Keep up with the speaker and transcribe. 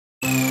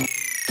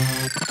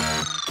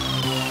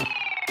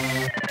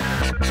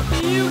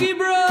Yugi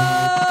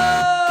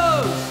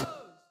Bros!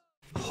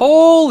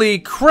 Holy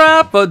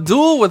crap, a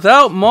duel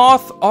without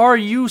Moth? Are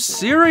you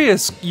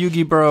serious,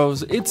 Yugi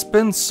Bros? It's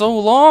been so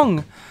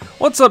long.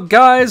 What's up,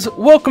 guys?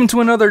 Welcome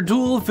to another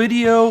duel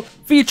video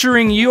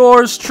featuring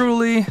yours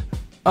truly,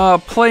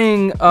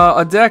 playing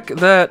a deck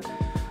that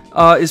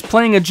is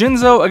playing a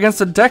Jinzo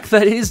against a deck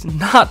that is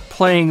not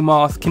playing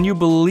Moth. Can you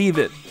believe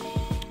it?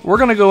 We're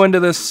gonna go into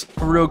this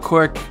real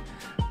quick,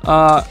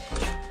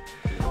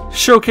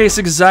 showcase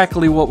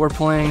exactly what we're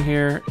playing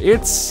here.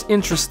 It's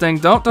interesting.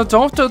 Don't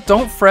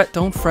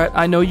fret.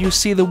 I know you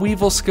see the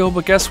Weevil skill,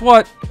 but guess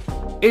what?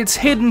 It's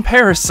Hidden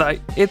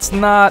Parasite.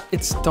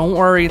 Don't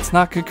worry, it's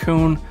not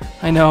Cocoon.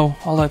 I know,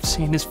 all I've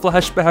seen is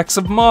flashbacks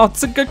of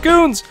moths and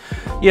cocoons.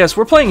 Yes,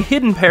 we're playing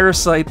Hidden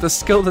Parasite, the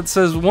skill that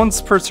says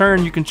once per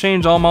turn you can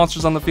change all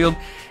monsters on the field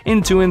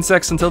into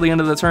insects until the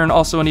end of the turn.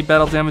 Also, any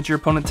battle damage your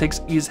opponent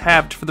takes is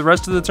halved for the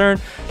rest of the turn.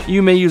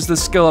 You may use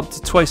this skill up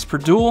to twice per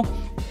duel.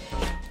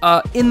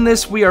 In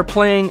this, we are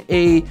playing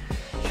a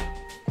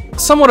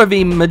somewhat of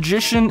a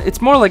magician.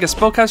 It's more like a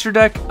spellcaster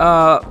deck.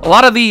 A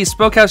lot of the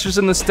spellcasters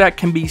in this deck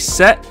can be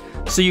set,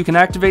 so you can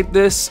activate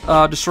this,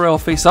 destroy all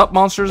face-up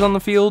monsters on the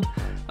field,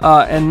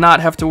 and not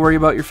have to worry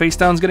about your face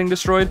downs getting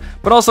destroyed.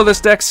 But also, this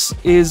deck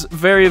is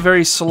very,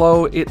 very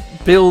slow. It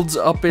builds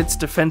up its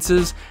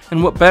defenses,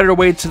 and what better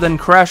way to then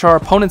crash our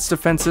opponent's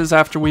defenses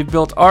after we've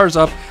built ours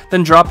up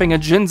than dropping a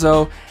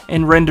Jinzo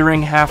and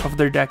rendering half of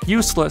their deck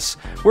useless.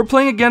 We're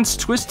playing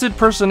against Twisted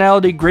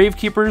Personality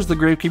Gravekeepers, the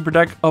Gravekeeper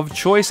deck of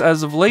choice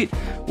as of late,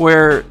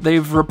 where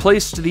they've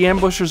replaced the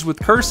ambushers with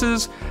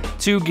curses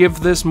to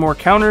give this more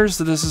counters.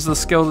 So this is the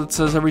skill that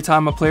says every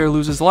time a player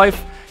loses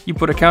life, you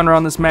put a counter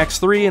on this max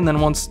 3, and then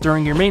once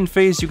during your main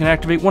phase, you can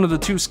activate one of the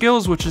two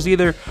skills, which is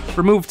either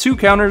remove 2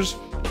 counters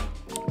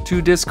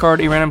to discard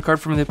a random card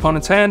from the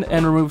opponent's hand,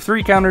 and remove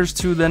 3 counters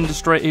to then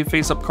destroy a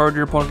face-up card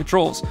your opponent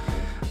controls.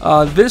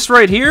 This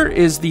right here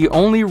is the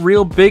only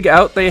real big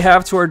out they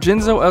have to our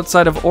Jinzo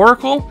outside of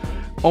Oracle,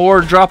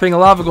 or dropping a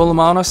Lava Golem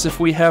on us if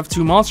we have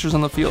 2 monsters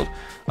on the field.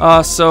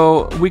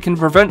 So we can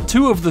prevent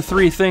 2 of the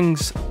 3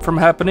 things from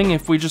happening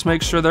if we just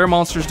make sure their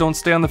monsters don't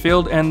stay on the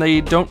field and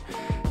they don't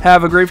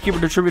have a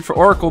Gravekeeper to tribute for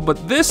Oracle,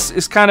 but this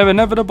is kind of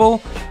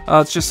inevitable.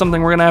 It's just something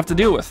we're going to have to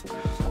deal with.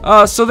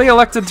 So they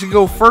elected to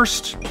go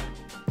first.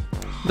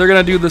 They're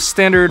going to do the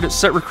standard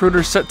set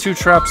Recruiter, set 2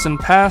 traps, and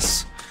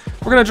pass.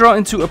 We're going to draw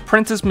into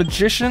Apprentice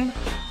Magician.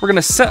 We're going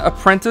to set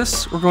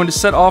Apprentice. We're going to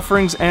set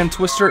Offerings and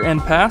Twister and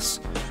pass.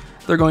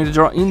 They're going to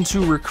draw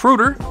into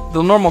Recruiter.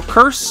 The normal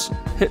curse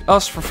hit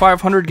us for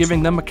 500,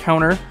 giving them a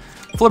counter.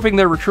 Flipping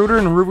their Recruiter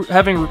and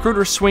having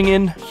Recruiter swing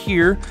in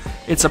here.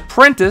 It's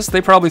Apprentice.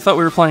 They probably thought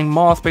we were playing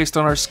Moth based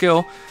on our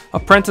skill.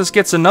 Apprentice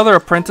gets another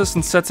Apprentice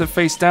and sets it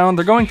face down.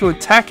 They're going to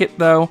attack it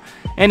though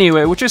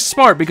anyway, which is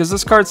smart because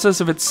this card says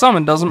if it's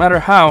summoned, doesn't matter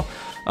how,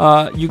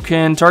 you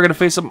can target a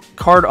face-up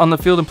card on the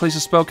field and place a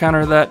spell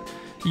counter that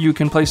you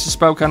can place a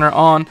spell counter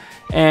on.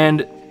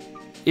 And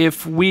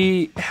if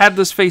we had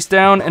this face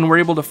down and were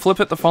able to flip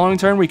it the following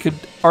turn, we could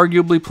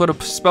arguably put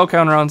a spell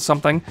counter on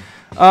something.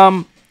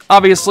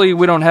 Obviously,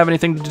 we don't have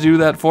anything to do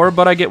that for,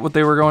 but I get what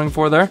they were going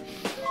for there.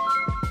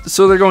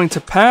 So they're going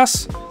to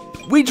pass.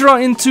 We draw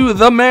into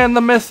the man,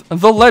 the myth,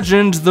 the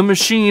legend, the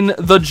machine,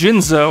 the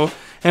Jinzo,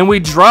 and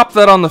we drop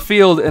that on the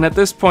field, and at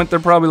this point, they're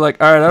probably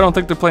like, alright, I don't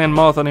think they're playing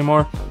Moth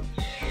anymore.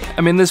 I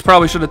mean, this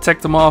probably should have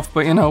ticked them off,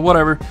 but you know,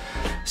 whatever.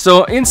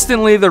 So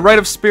instantly, the Rite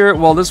of Spirit,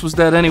 well, this was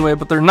dead anyway,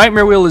 but their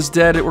Nightmare Wheel is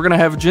dead. We're going to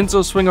have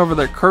Jinzo swing over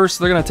their curse.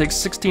 They're going to take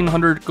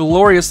 1600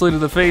 gloriously to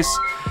the face,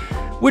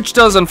 which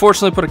does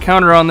unfortunately put a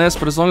counter on this,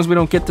 but as long as we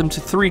don't get them to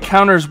 3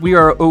 counters, we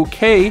are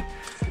okay.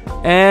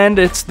 And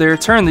it's their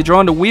turn. They draw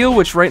into Wheel,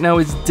 which right now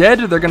is dead.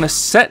 They're going to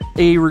set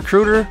a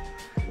Recruiter.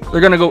 They're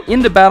going to go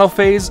into battle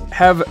phase,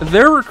 have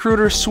their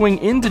Recruiter swing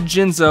into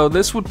Jinzo.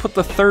 This would put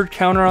the 3rd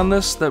counter on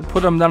this, that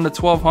put them down to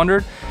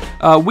 1200.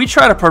 We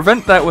try to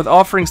prevent that with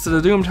Offerings to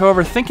the Doomed.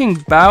 However, thinking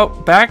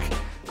back,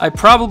 I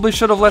probably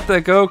should have let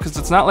that go, because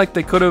it's not like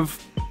they could have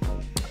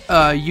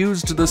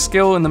used the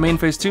skill in the main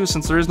phase 2,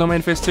 since there is no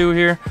main phase 2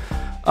 here.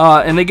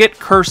 And they get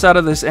Curse out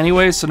of this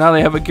anyway, so now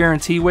they have a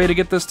guarantee way to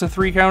get this to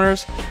 3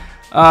 counters.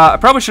 I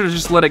probably should have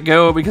just let it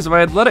go, because if I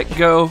had let it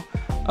go,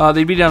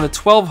 they'd be down to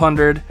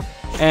 1200,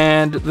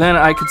 and then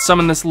I could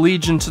summon this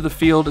Legion to the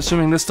field,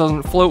 assuming this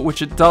doesn't float,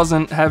 which it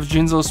doesn't, have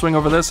Jinzo swing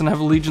over this, and have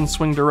Legion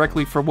swing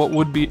directly for what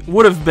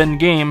would have been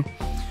game.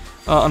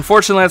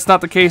 Unfortunately, that's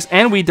not the case,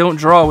 and we don't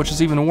draw, which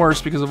is even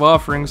worse because of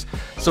Offerings.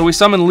 So we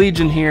summon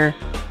Legion here.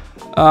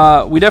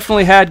 We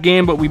definitely had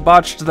game, but we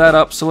botched that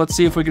up, so let's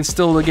see if we can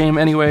steal the game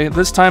anyway.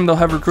 This time they'll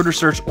have Recruiter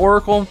search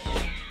Oracle,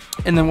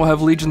 and then we'll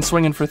have Legion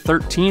swinging for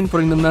 13,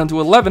 putting them down to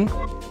 11,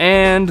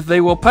 and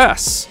they will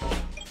pass.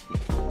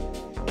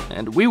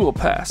 And we will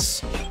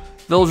pass.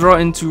 They'll draw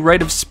into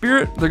Rite of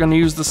Spirit. They're going to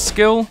use the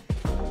skill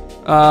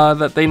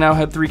that they now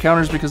had 3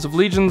 counters because of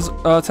Legion's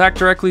attack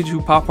directly to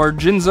pop our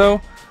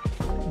Jinzo.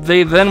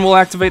 They then will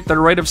activate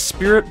their Rite of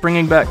Spirit,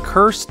 bringing back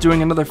Curse,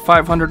 doing another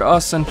 500 to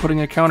us and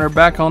putting a counter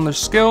back on their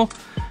skill.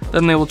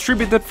 Then they will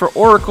tribute it for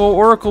Oracle.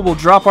 Oracle will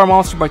drop our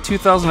monster by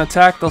 2,000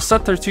 attack. They'll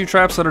set their 2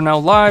 traps that are now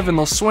live, and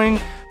they'll swing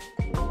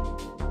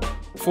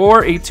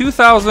for a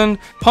 2,000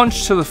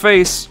 punch to the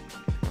face.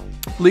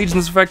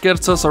 Legion's effect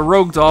gets us a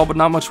rogue doll, but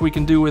not much we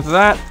can do with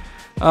that.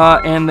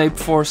 And they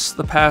force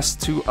the pass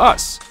to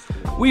us.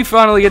 We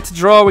finally get to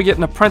draw. We get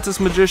an Apprentice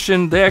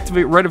Magician. They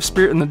activate Rite of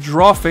Spirit in the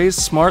draw phase.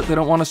 Smart. They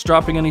don't want us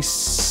dropping any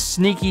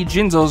sneaky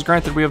Jinzos.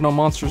 Granted, we have no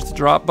monsters to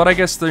drop, but I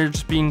guess they're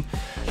just being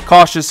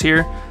cautious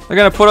here. They're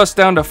going to put us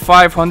down to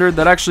 500.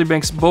 That actually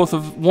makes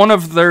one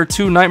of their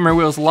 2 Nightmare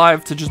Wheels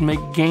live to just make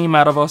game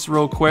out of us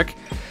real quick.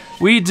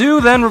 We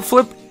do then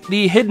flip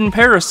the Hidden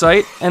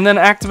Parasite and then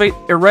activate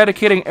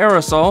Eradicating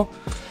Aerosol.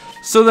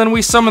 So then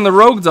we summon the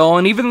Rogue Doll,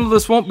 and even though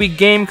this won't be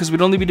game because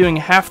we'd only be doing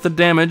half the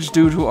damage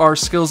due to our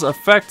skill's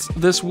effect,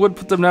 this would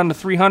put them down to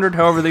 300.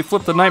 However, they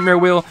flip the Nightmare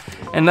Wheel,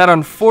 and that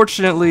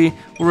unfortunately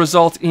will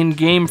result in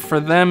game for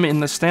them in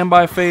the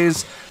standby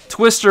phase.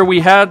 Twister we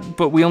had,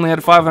 but we only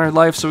had 500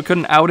 life, so we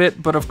couldn't out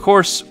it. But of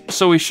course,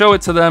 so we show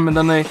it to them, and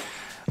then they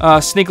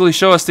sneakily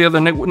show us the other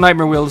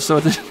Nightmare Wheel, so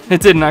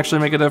it didn't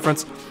actually make a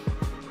difference.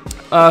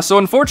 So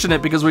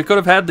unfortunate, because we could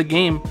have had the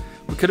game.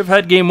 We could have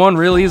had game 1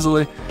 real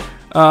easily.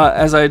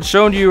 As I had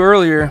shown you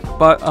earlier,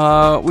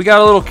 but we got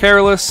a little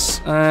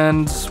careless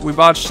and we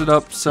botched it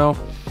up. So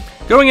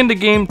going into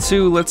game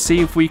 2, let's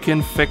see if we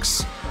can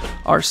fix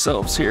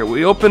ourselves here.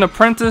 We open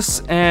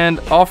Apprentice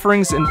and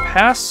Offerings and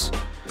pass.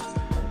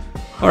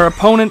 Our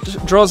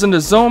opponent draws into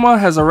Zoma,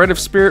 has a Rite of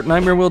Spirit,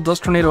 Nightmare Wheel,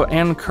 Dust Tornado,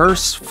 and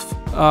Curse.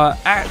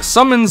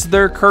 Summons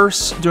their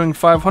Curse, doing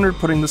 500,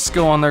 putting the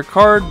skill on their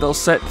card. They'll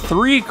set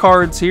 3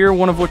 cards here,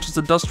 one of which is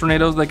a Dust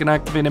Tornado they can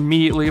activate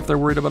immediately if they're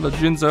worried about a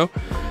Jinzo.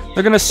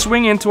 They're going to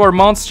swing into our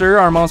monster.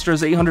 Our monster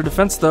has 800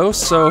 defense though,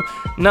 so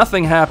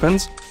nothing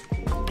happens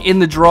in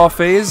the draw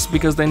phase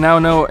because they now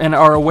know and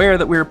are aware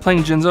that we are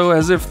playing Jinzo,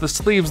 as if the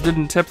sleeves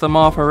didn't tip them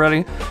off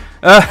already.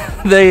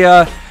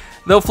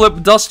 They'll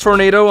flip Dust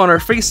Tornado on our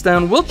face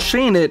down. We'll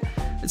chain it.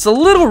 It's a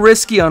little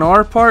risky on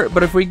our part,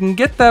 but if we can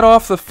get that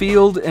off the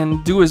field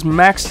and do as a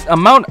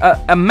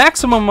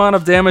maximum amount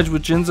of damage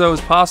with Jinzo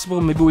as possible,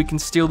 maybe we can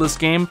steal this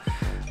game.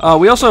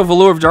 We also have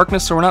Allure of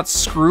Darkness, so we're not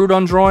screwed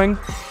on drawing.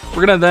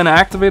 We're going to then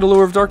activate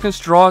Allure of Darkness,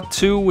 draw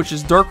 2, which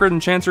is Dark Red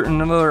Enchanter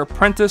and another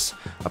Apprentice.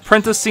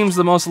 Apprentice seems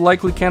the most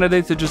likely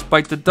candidate to just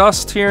bite the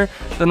dust here.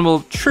 Then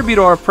we'll tribute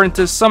our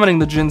Apprentice, summoning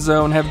the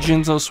Jinzo, and have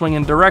Jinzo swing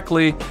in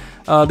directly.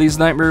 These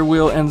Nightmare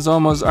Wheel and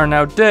Zomas are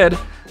now dead,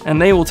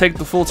 and they will take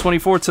the full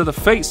 24 to the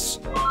face.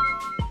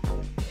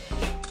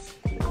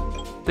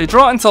 They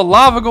draw into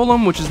Lava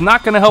Golem, which is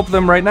not going to help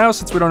them right now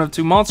since we don't have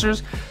 2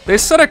 monsters. They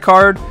set a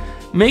card,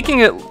 making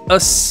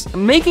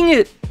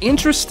it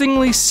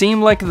interestingly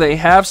seem like they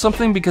have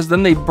something, because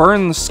then they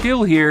burn the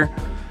skill here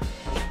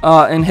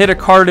and hit a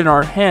card in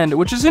our hand,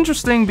 which is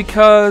interesting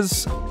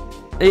because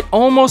it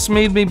almost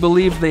made me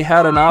believe they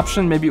had an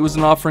option. Maybe it was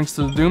an Offerings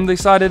to the Doom they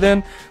sided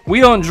in. We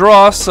don't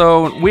draw,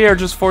 so we are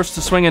just forced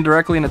to swing in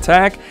directly and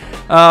attack.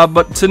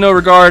 But to no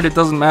regard, it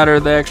doesn't matter.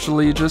 They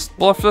actually just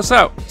bluffed us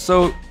out.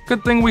 So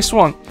good thing we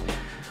swung.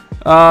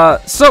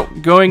 So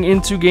going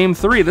into game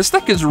 3, this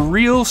deck is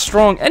real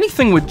strong.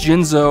 Anything with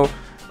Jinzo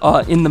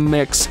in the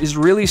mix is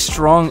really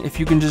strong if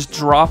you can just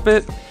drop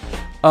it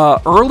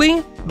early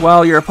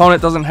while your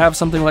opponent doesn't have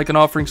something like an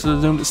Offerings to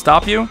the Doom to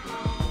stop you,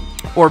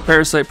 or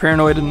Parasite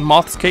Paranoid in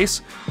Moth's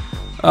case.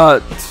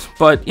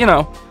 But, you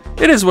know,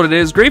 it is what it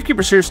is.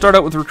 Gravekeepers here start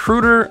out with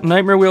Recruiter,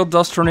 Nightmare Wheel,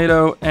 Dust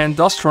Tornado, and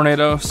Dust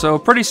Tornado. So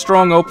pretty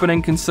strong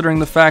opening considering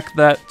the fact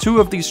that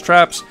 2 of these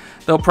traps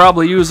they'll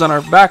probably use on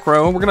our back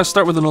row. We're going to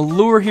start with an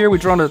Allure here. We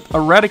draw an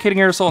Eradicating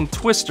Aerosol and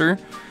Twister.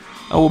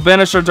 We'll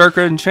banish our Dark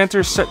Red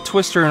Enchanter, set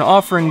Twister and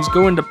Offerings,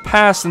 go into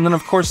pass, and then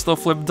of course they'll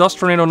flip Dust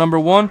Tornado number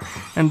 1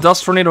 and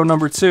Dust Tornado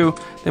number 2.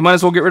 They might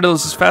as well get rid of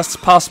those as fast as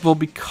possible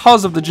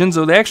because of the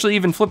Jinzo. They actually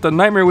even flip the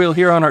Nightmare Wheel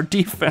here on our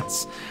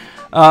defense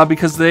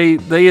because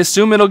they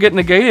assume it'll get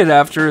negated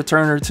after a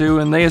turn or 2,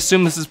 and they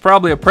assume this is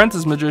probably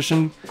Apprentice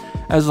Magician,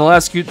 as the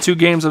last 2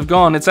 games have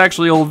gone. It's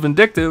actually Old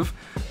Vindictive,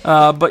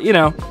 but you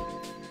know,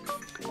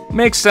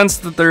 makes sense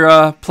that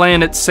they're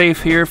playing it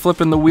safe here,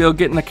 flipping the wheel,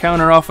 getting the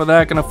counter off of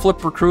that. Gonna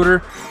flip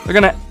Recruiter. They're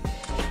gonna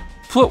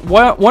put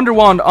Wonder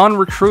Wand on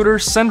Recruiter,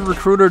 send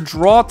Recruiter,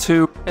 draw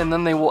 2, and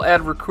then they will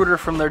add Recruiter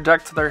from their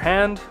deck to their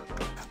hand.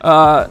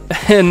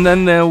 And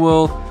then they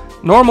will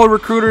normal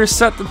Recruiter,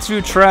 set the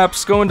 2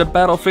 traps, go into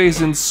battle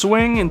phase and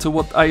swing into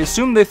what I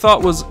assume they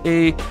thought was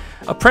a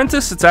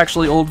Apprentice. It's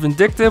actually Old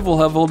Vindictive. We'll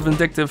have Old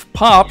Vindictive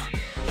pop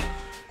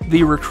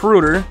the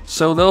Recruiter,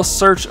 so they'll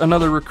search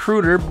another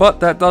Recruiter,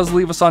 but that does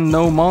leave us on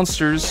no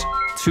monsters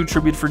to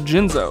tribute for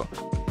Jinzo.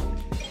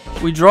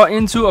 We draw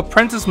into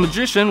Apprentice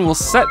Magician, we'll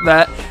set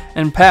that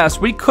and pass.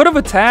 We could have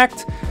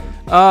attacked,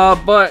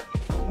 but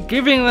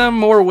giving them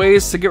more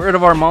ways to get rid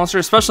of our monster,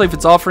 especially if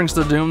it's Offerings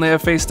to Doom they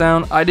have face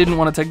down, I didn't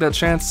want to take that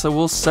chance, so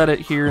we'll set it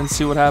here and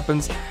see what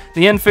happens.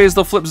 The end phase,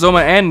 they'll flip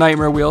Zoma and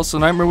Nightmare Wheel, so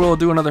Nightmare Wheel will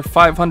do another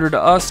 500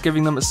 to us,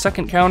 giving them a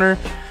second counter.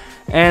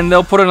 And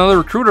they'll put another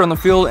Recruiter on the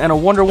field and a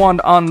Wonder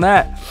Wand on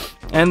that.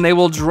 And they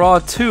will draw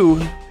 2.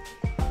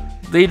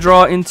 They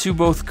draw into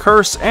both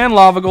Curse and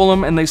Lava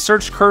Golem, and they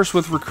search Curse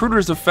with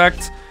Recruiter's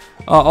effect.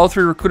 All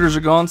 3 Recruiters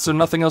are gone, so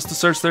nothing else to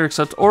search there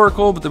except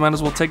Oracle, but they might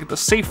as well take it the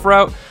safe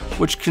route,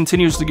 which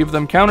continues to give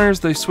them counters.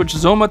 They switch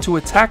Zoma to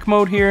attack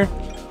mode here.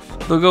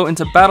 They'll go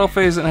into battle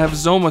phase and have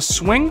Zoma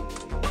swing.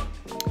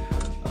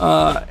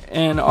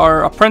 And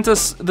our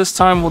Apprentice this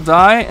time will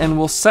die, and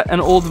we'll set an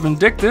Old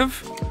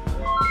Vindictive,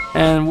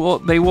 and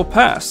they will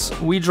pass.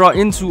 We draw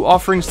into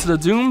Offerings to the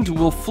Doomed.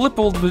 We'll flip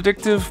Old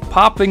Vindictive,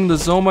 popping the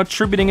Zoma,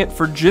 tributing it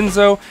for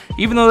Jinzo.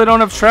 Even though they don't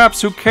have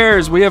traps, who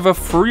cares? We have a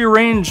free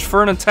range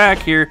for an attack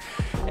here.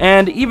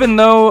 And even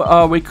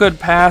though we could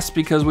pass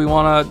because we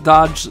want to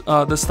dodge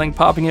this thing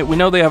popping it, we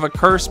know they have a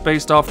curse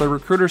based off the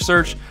Recruiter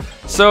search,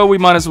 so we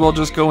might as well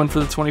just go in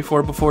for the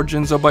 24 before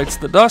Jinzo bites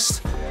the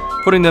dust,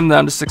 putting them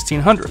down to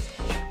 1600.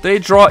 They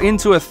draw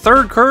into a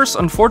 3rd curse.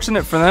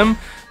 Unfortunate for them,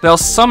 they'll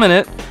summon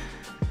it,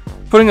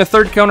 putting a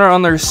 3rd counter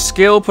on their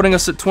skill, putting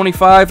us at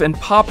 25, and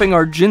popping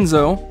our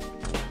Jinzo.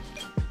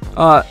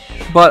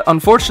 But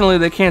unfortunately,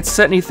 they can't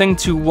set anything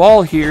to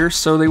wall here,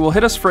 so they will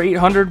hit us for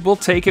 800. We'll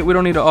take it. We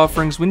don't need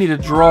offerings. We need to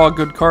draw a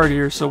good card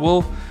here, so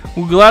we'll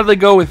gladly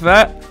go with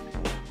that.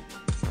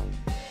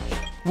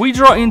 We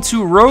draw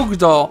into Rogue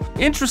Doll.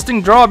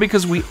 Interesting draw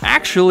because we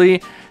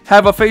actually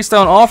have a face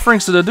down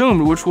Offerings to the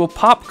Doomed, which will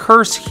pop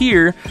Curse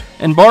here,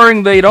 and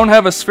barring they don't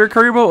have a Sphere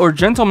Karibo or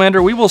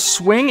Gentlemander, we will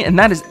swing, and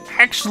that is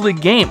actually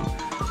game.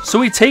 So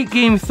we take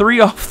game 3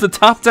 off the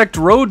top decked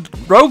Rogue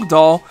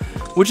Doll,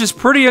 which is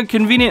pretty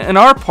inconvenient in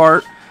our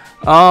part.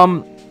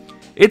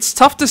 It's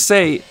tough to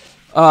say.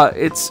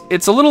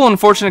 It's a little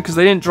unfortunate because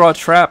they didn't draw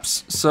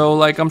traps, so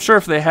like I'm sure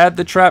if they had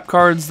the trap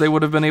cards, they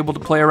would have been able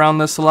to play around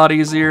this a lot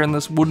easier, and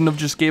this wouldn't have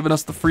just given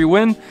us the free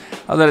win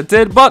that it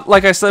did. But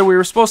like I said, we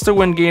were supposed to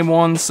win game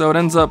 1, so it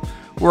ends up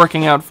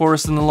working out for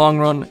us in the long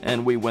run,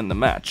 and we win the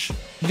match.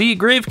 The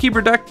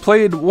Gravekeeper deck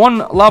played 1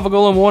 Lava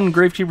Golem, 1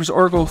 Gravekeeper's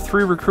Oracle,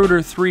 3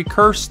 Recruiter, 3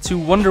 Curse, 2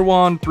 Wonder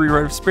Wand, 3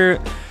 Rite of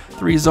Spirit,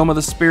 3 Zoma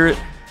the Spirit,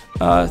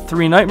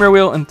 3 Nightmare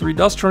Wheel, and 3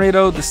 Dust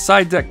Tornado. The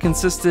side deck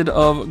consisted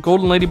of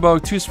Golden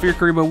Ladybug, 2 Sphere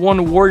Karibo,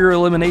 1 Warrior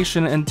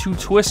Elimination, and 2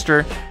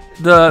 Twister.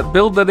 The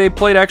build that they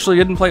played actually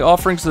didn't play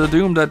Offerings to the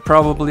Doomed. I'd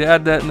probably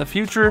add that in the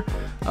future,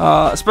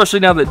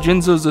 especially now that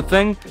Jinzo's a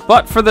thing.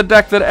 But for the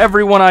deck that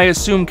everyone I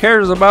assume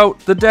cares about,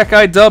 the deck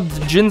I dubbed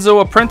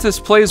Jinzo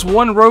Apprentice plays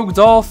 1 Rogue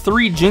Doll,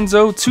 3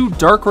 Jinzo, 2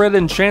 Dark Red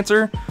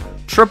Enchanter,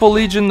 Triple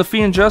Legion the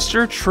Fiend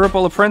Jester,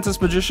 Triple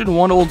Apprentice Magician,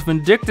 1 Old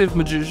Vindictive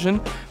Magician,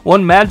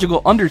 1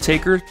 Magical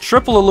Undertaker,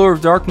 Triple Allure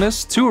of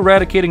Darkness, 2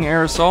 Eradicating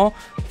Aerosol,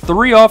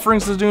 3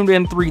 Offerings to the Doomed,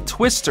 and 3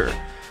 Twister.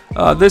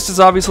 This is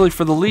obviously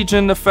for the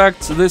Legion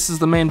effect. This is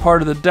the main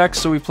part of the deck,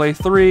 so we play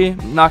 3,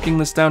 knocking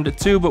this down to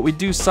 2, but we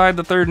do side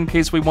the 3rd in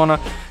case we want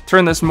to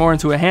turn this more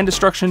into a hand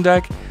destruction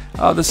deck.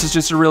 This is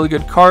just a really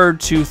good card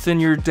to thin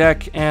your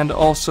deck and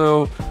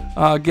also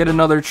get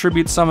another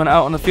tribute summon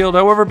out on the field.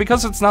 However,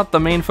 because it's not the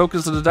main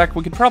focus of the deck,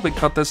 we could probably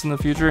cut this in the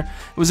future.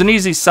 It was an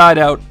easy side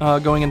out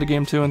going into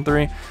game 2 and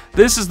 3.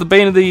 This is the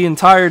bane of the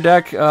entire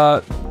deck,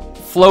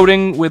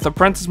 floating with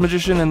Apprentice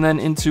Magician and then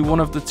into one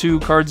of the 2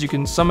 cards you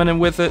can summon in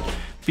with it,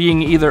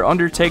 being either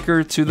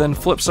Undertaker to then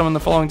flip summon the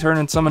following turn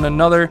and summon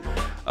another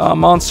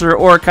monster,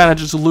 or it kind of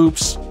just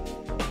loops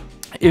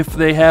if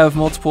they have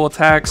multiple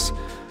attacks.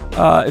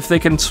 If they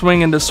can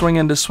swing into,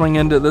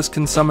 this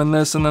can summon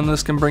this, and then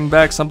this can bring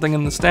back something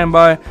in the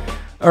standby,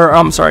 or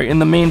I'm sorry, in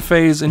the main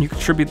phase, and you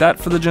contribute that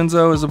for the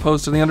Jinzo as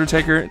opposed to the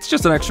Undertaker. It's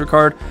just an extra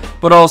card,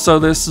 but also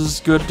this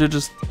is good to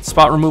just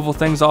spot removal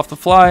things off the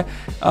fly.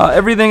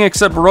 Everything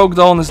except Rogue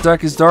Doll in this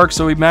deck is dark,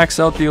 so we max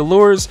out the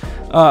allures.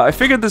 I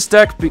figured this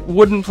deck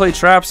wouldn't play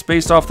traps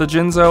based off the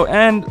Jinzo,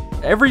 and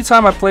every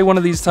time I play one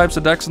of these types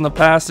of decks in the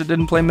past, it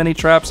didn't play many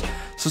traps.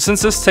 So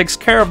since this takes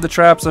care of the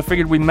traps, I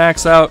figured we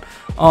max out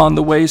on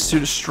the ways to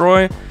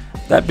destroy,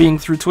 that being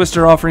through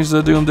Twister, Offerings to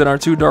the Doomed, and our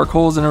 2 Dark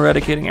Holes and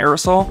Eradicating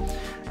Aerosol.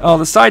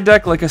 The side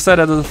deck, like I said,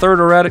 had the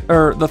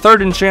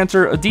 3rd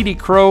Enchanter, a DD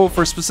Crow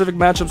for specific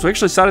matchups. We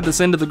actually sided this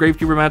into the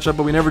Gravekeeper matchup,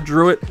 but we never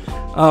drew it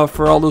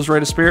for all those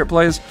Rite of Spirit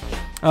plays.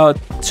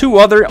 2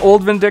 other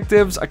Old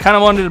Vindictives. I kind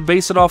of wanted to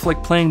base it off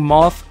like playing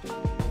Moth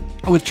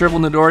with triple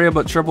Nidoria,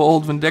 but triple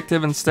Old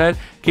Vindictive instead,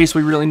 in case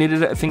we really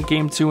needed it. I think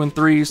game 2 and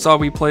 3, you saw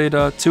we played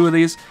 2 of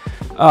these.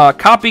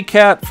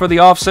 Copycat for the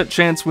offset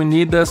chance we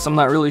need this. I'm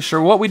not really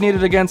sure what we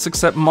needed against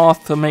except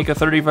Moth to make a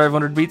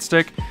 3500 beat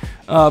stick,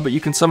 but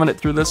you can summon it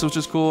through this, which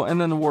is cool,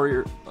 and then the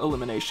Warrior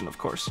Elimination, of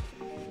course.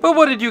 But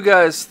what did you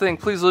guys think?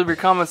 Please leave your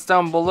comments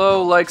down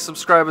below, like,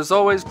 subscribe as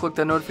always, click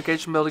that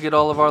notification bell to get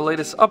all of our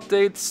latest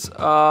updates.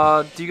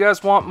 Do you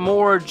guys want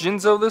more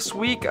Jinzo this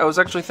week? I was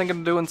actually thinking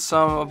of doing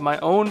some of my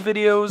own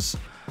videos,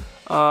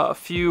 a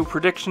few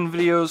prediction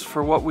videos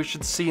for what we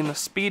should see in the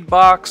speed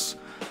box,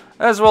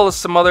 as well as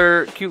some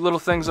other cute little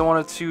things I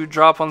wanted to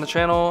drop on the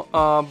channel.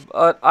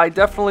 But I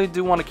definitely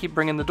do want to keep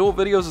bringing the duel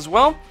videos as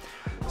well,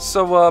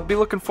 so be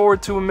looking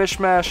forward to a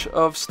mishmash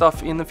of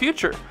stuff in the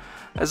future.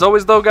 As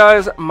always though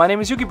guys, my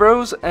name is Yuki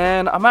Bros,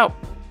 and I'm out.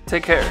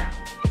 Take care.